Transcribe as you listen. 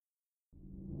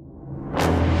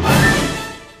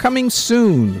Coming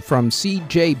soon from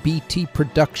CJBT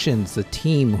Productions, the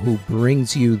team who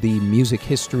brings you the Music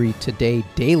History Today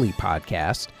Daily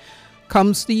podcast,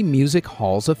 comes the Music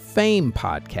Halls of Fame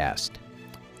podcast.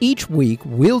 Each week,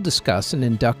 we'll discuss an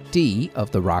inductee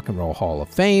of the Rock and Roll Hall of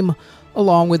Fame,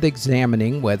 along with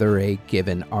examining whether a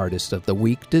given Artist of the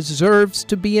Week deserves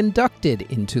to be inducted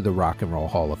into the Rock and Roll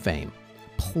Hall of Fame.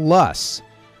 Plus,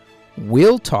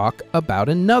 we'll talk about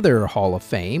another Hall of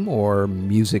Fame or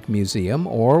Music Museum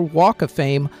or Walk of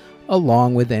Fame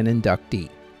along with an inductee.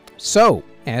 So,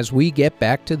 as we get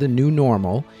back to the new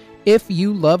normal, if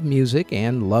you love music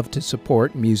and love to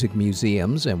support music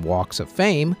museums and walks of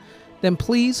fame, then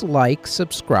please like,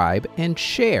 subscribe, and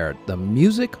share the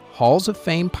Music Halls of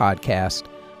Fame podcast,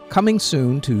 coming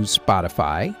soon to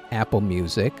Spotify, Apple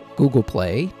Music, Google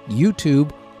Play,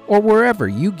 YouTube, or wherever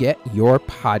you get your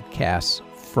podcasts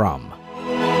from.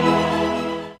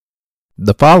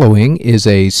 The following is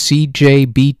a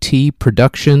CJBT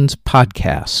Productions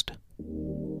podcast.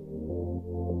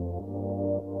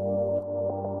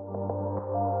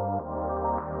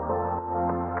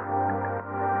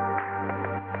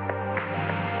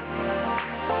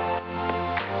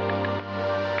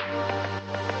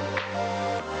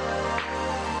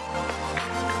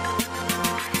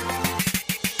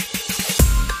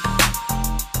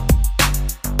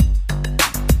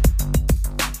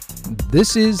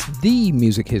 This is the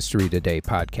Music History Today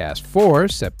podcast for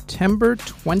September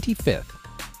 25th.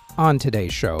 On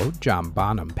today's show, John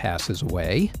Bonham passes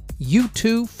away,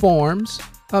 U2 forms,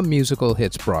 a musical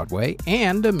hits Broadway,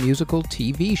 and a musical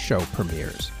TV show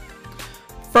premieres.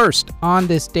 First, on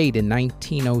this date in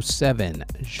 1907,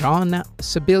 Jean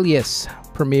Sibelius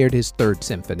premiered his Third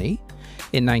Symphony.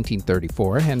 In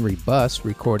 1934, Henry Buss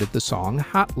recorded the song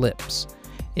Hot Lips.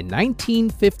 In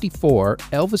 1954,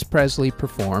 Elvis Presley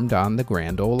performed on the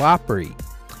Grand Ole Opry.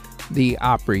 The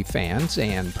Opry fans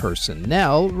and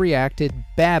personnel reacted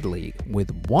badly, with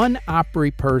one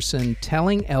Opry person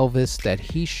telling Elvis that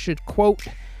he should, quote,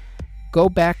 go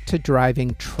back to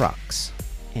driving trucks,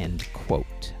 end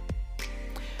quote.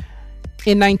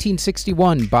 In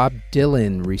 1961, Bob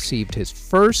Dylan received his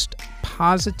first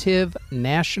positive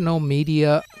national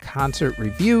media concert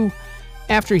review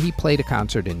after he played a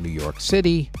concert in New York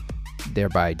City,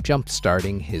 thereby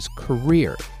jump-starting his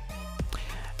career.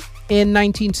 In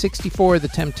 1964, The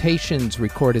Temptations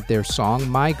recorded their song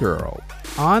My Girl.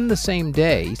 On the same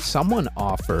day, someone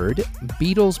offered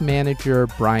Beatles manager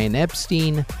Brian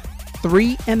Epstein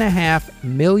 £3.5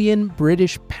 million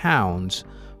British pounds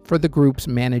for the group's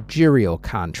managerial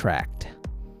contract.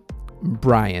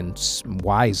 Brian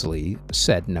wisely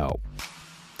said no.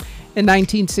 In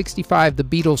 1965, the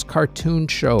Beatles cartoon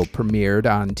show premiered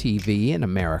on TV in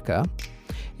America.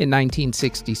 In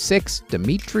 1966,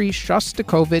 Dmitri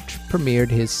Shostakovich premiered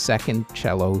his second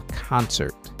cello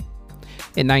concert.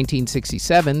 In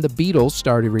 1967, the Beatles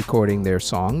started recording their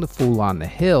song, The Fool on the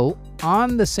Hill.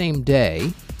 On the same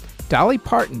day, Dolly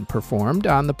Parton performed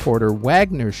on the Porter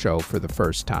Wagoner Show for the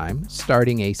first time,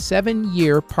 starting a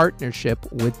 7-year partnership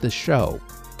with the show.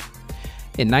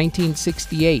 In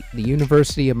 1968, the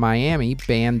University of Miami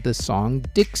banned the song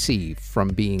Dixie from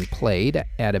being played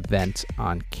at events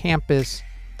on campus.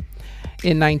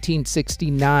 In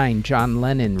 1969, John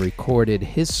Lennon recorded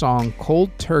his song Cold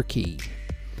Turkey.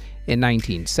 In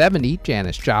 1970,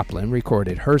 Janis Joplin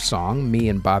recorded her song Me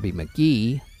and Bobby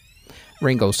McGee.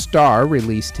 Ringo Starr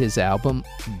released his album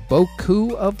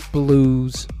Beaucoup of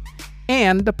Blues.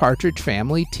 And the Partridge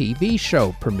Family TV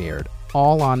show premiered,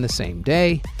 all on the same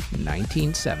day,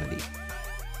 1970.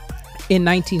 In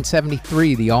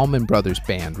 1973, the Allman Brothers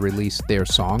Band released their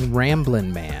song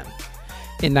Ramblin' Man.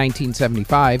 In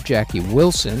 1975, Jackie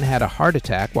Wilson had a heart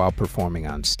attack while performing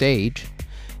on stage.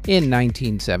 In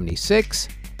 1976,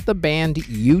 the band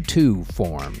U2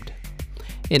 formed.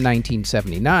 In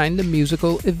 1979, the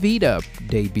musical Evita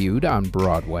debuted on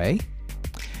Broadway.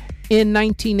 In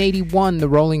 1981, the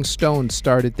Rolling Stones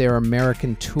started their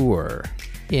American tour.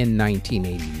 In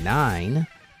 1989,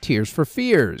 Tears for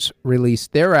Fears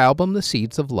released their album The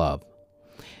Seeds of Love.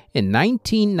 In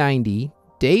 1990,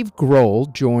 Dave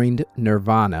Grohl joined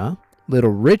Nirvana,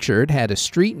 Little Richard had a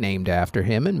street named after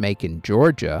him in Macon,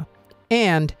 Georgia,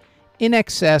 and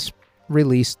INXS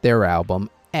released their album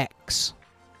X,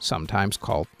 sometimes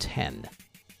called 10.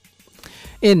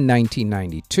 In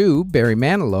 1992, Barry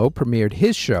Manilow premiered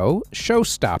his show,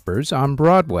 Showstoppers, on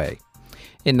Broadway.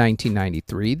 In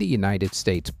 1993, the United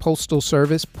States Postal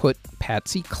Service put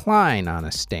Patsy Cline on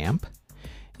a stamp.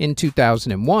 In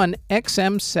 2001,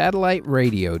 XM Satellite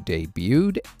Radio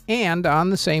debuted, and on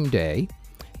the same day,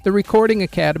 the Recording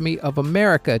Academy of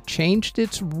America changed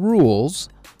its rules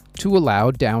to allow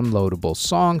downloadable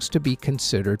songs to be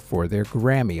considered for their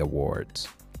Grammy Awards.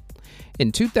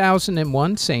 In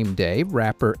 2001, same day,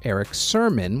 rapper Erick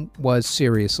Sermon was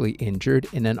seriously injured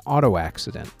in an auto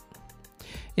accident.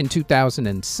 In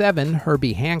 2007,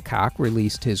 Herbie Hancock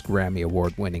released his Grammy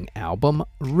Award-winning album,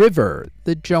 River,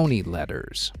 The Joni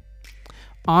Letters.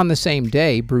 On the same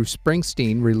day, Bruce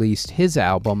Springsteen released his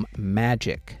album,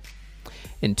 Magic.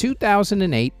 In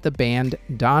 2008, the band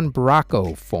Don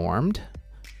Brocco formed.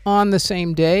 On the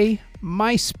same day,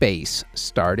 MySpace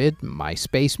started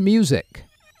MySpace Music.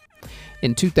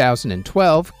 In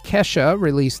 2012, Kesha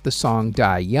released the song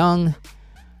Die Young.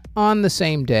 On the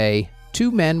same day, 2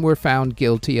 men were found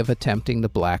guilty of attempting to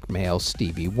blackmail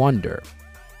Stevie Wonder.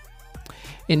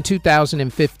 In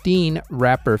 2015,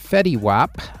 rapper Fetty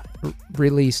Wap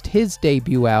released his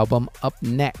debut album, Up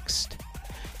Next.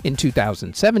 In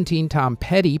 2017, Tom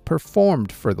Petty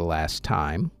performed for the last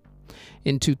time.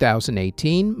 In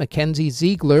 2018, Mackenzie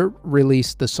Ziegler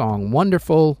released the song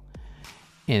Wonderful.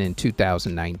 And in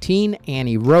 2019,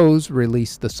 Annie Rose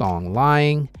released the song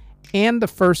Lying, and the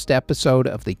first episode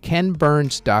of the Ken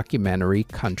Burns documentary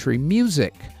Country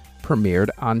Music premiered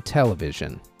on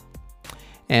television.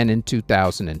 And in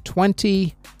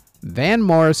 2020, Van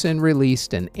Morrison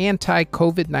released an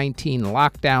anti-COVID-19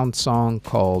 lockdown song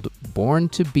called Born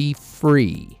to Be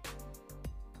Free.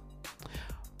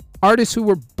 Artists who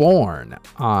were born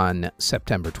on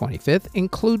September 25th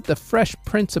include the Fresh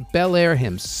Prince of Bel-Air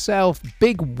himself,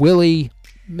 Big Willie,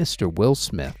 Mr. Will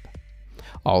Smith.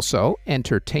 Also,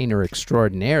 entertainer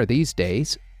extraordinaire these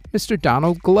days, Mr.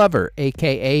 Donald Glover,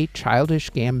 a.k.a.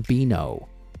 Childish Gambino.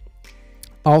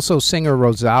 Also, singer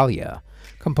Rosalia,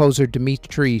 composer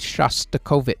Dmitri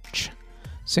Shostakovich,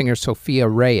 singer Sophia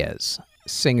Reyes,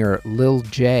 singer Lil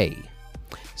J,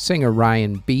 singer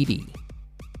Ryan Beatty,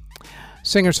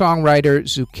 singer-songwriter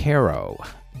Zucchero,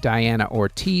 Diana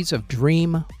Ortiz of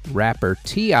Dream, rapper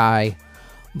T.I.,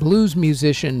 blues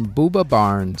musician Booba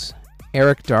Barnes,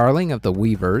 Eric Darling of The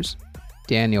Weavers,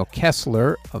 Daniel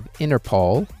Kessler of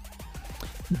Interpol,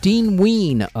 Dean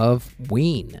Ween of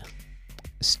Ween,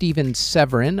 Stephen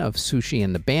Severin of Sushi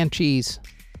and the Banshees,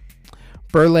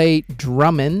 Burleigh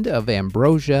Drummond of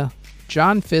Ambrosia,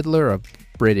 John Fiddler of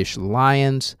British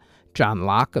Lions, John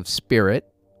Locke of Spirit,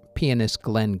 pianist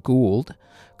Glenn Gould,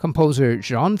 composer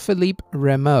Jean-Philippe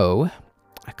Rameau,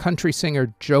 country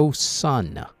singer Joe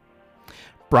Sun,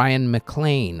 Brian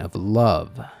McLean of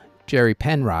Love, Jerry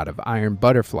Penrod of Iron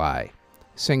Butterfly,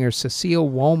 singer Cecile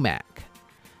Womack,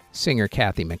 singer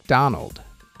Kathy McDonald,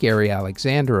 Gary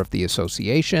Alexander of The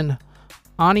Association,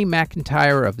 Ani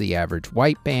McIntyre of The Average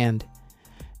White Band,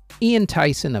 Ian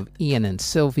Tyson of Ian and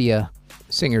Sylvia,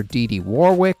 singer Dee Dee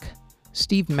Warwick,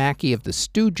 Steve Mackey of The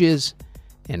Stooges,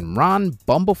 and Ron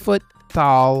Bumblefoot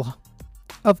Thal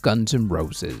of Guns N'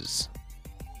 Roses.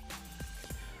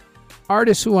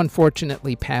 Artists who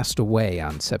unfortunately passed away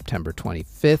on September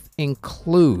 25th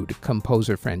include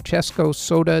composer Francesco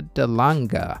Soda de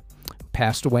Langa,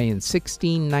 passed away in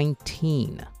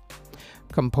 1619.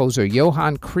 Composer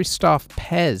Johann Christoph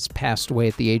Pez passed away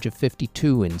at the age of 52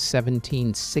 in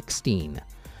 1716.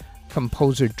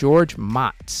 Composer George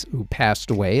Matz, who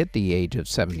passed away at the age of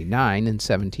 79 in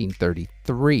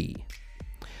 1733.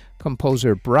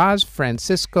 Composer Braz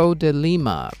Francisco de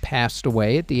Lima passed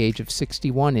away at the age of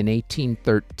 61 in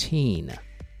 1813.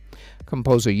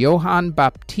 Composer Johann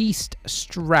Baptist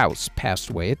Strauss passed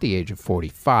away at the age of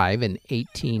 45 in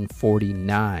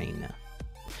 1849.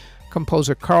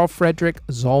 Composer Carl Friedrich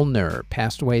Zollner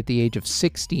passed away at the age of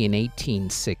 60 in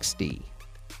 1860.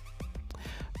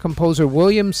 Composer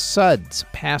William Sudds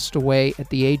passed away at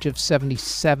the age of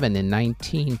 77 in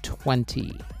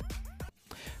 1920.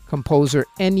 Composer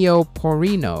Ennio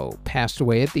Porrino passed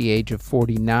away at the age of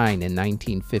 49 in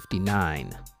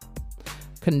 1959.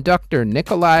 Conductor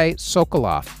Nikolai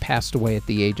Sokolov passed away at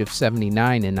the age of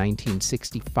 79 in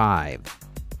 1965.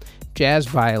 Jazz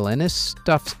violinist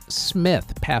Stuff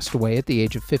Smith passed away at the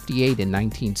age of 58 in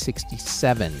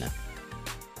 1967.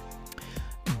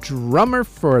 Drummer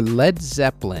for Led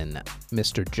Zeppelin,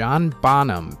 Mr. John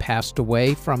Bonham, passed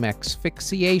away from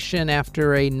asphyxiation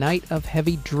after a night of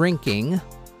heavy drinking.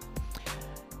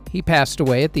 He passed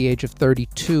away at the age of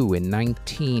 32 in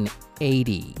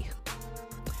 1980.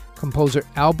 Composer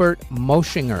Albert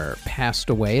Moschinger passed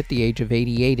away at the age of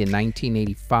 88 in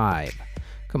 1985.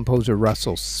 Composer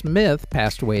Russell Smith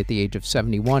passed away at the age of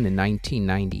 71 in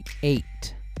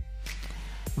 1998.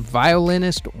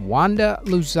 Violinist Wanda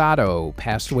Luzzatto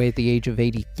passed away at the age of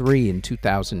 83 in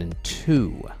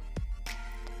 2002.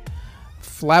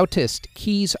 Flautist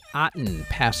Kees Otten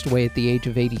passed away at the age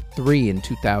of 83 in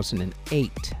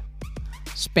 2008.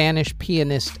 Spanish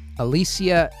pianist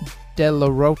Alicia de la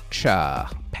Rocha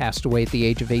passed away at the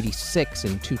age of 86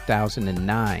 in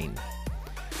 2009.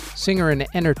 Singer and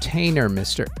entertainer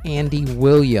Mr. Andy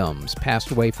Williams passed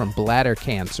away from bladder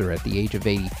cancer at the age of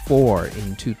 84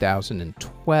 in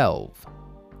 2012.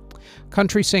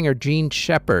 Country singer Gene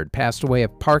Shepard passed away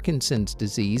of Parkinson's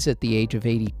disease at the age of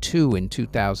 82 in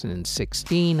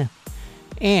 2016.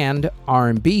 And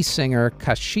R&B singer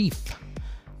Kashif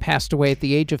passed away at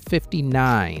the age of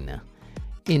 59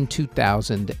 in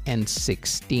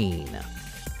 2016.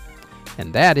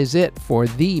 And that is it for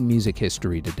the Music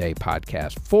History Today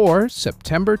podcast for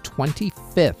September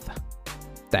 25th.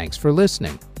 Thanks for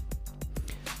listening.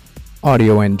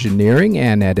 Audio engineering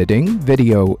and editing,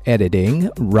 video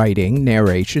editing, writing,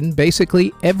 narration,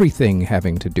 basically everything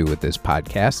having to do with this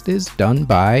podcast is done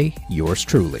by yours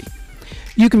truly.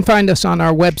 You can find us on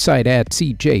our website at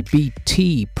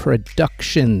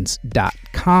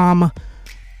cjbtproductions.com.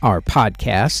 Our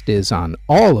podcast is on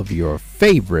all of your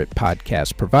favorite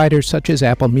podcast providers such as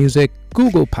Apple Music,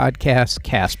 Google Podcasts,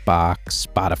 CastBox,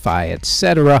 Spotify,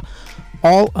 etc.,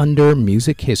 all under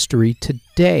Music History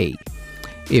Today.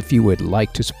 If you would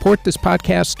like to support this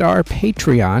podcast, our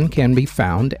Patreon can be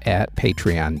found at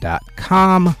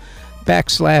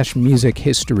patreon.com/Music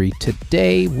History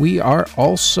Today. We are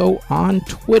also on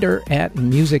Twitter at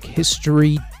Music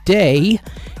History Day.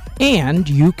 And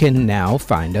you can now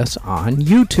find us on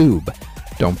YouTube.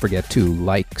 Don't forget to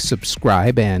like,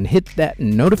 subscribe, and hit that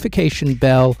notification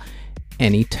bell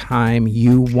anytime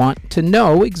you want to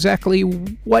know exactly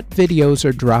what videos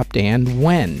are dropped and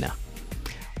when.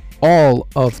 All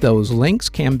of those links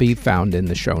can be found in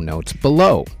the show notes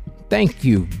below. Thank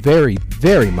you very,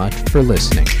 very much for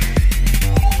listening.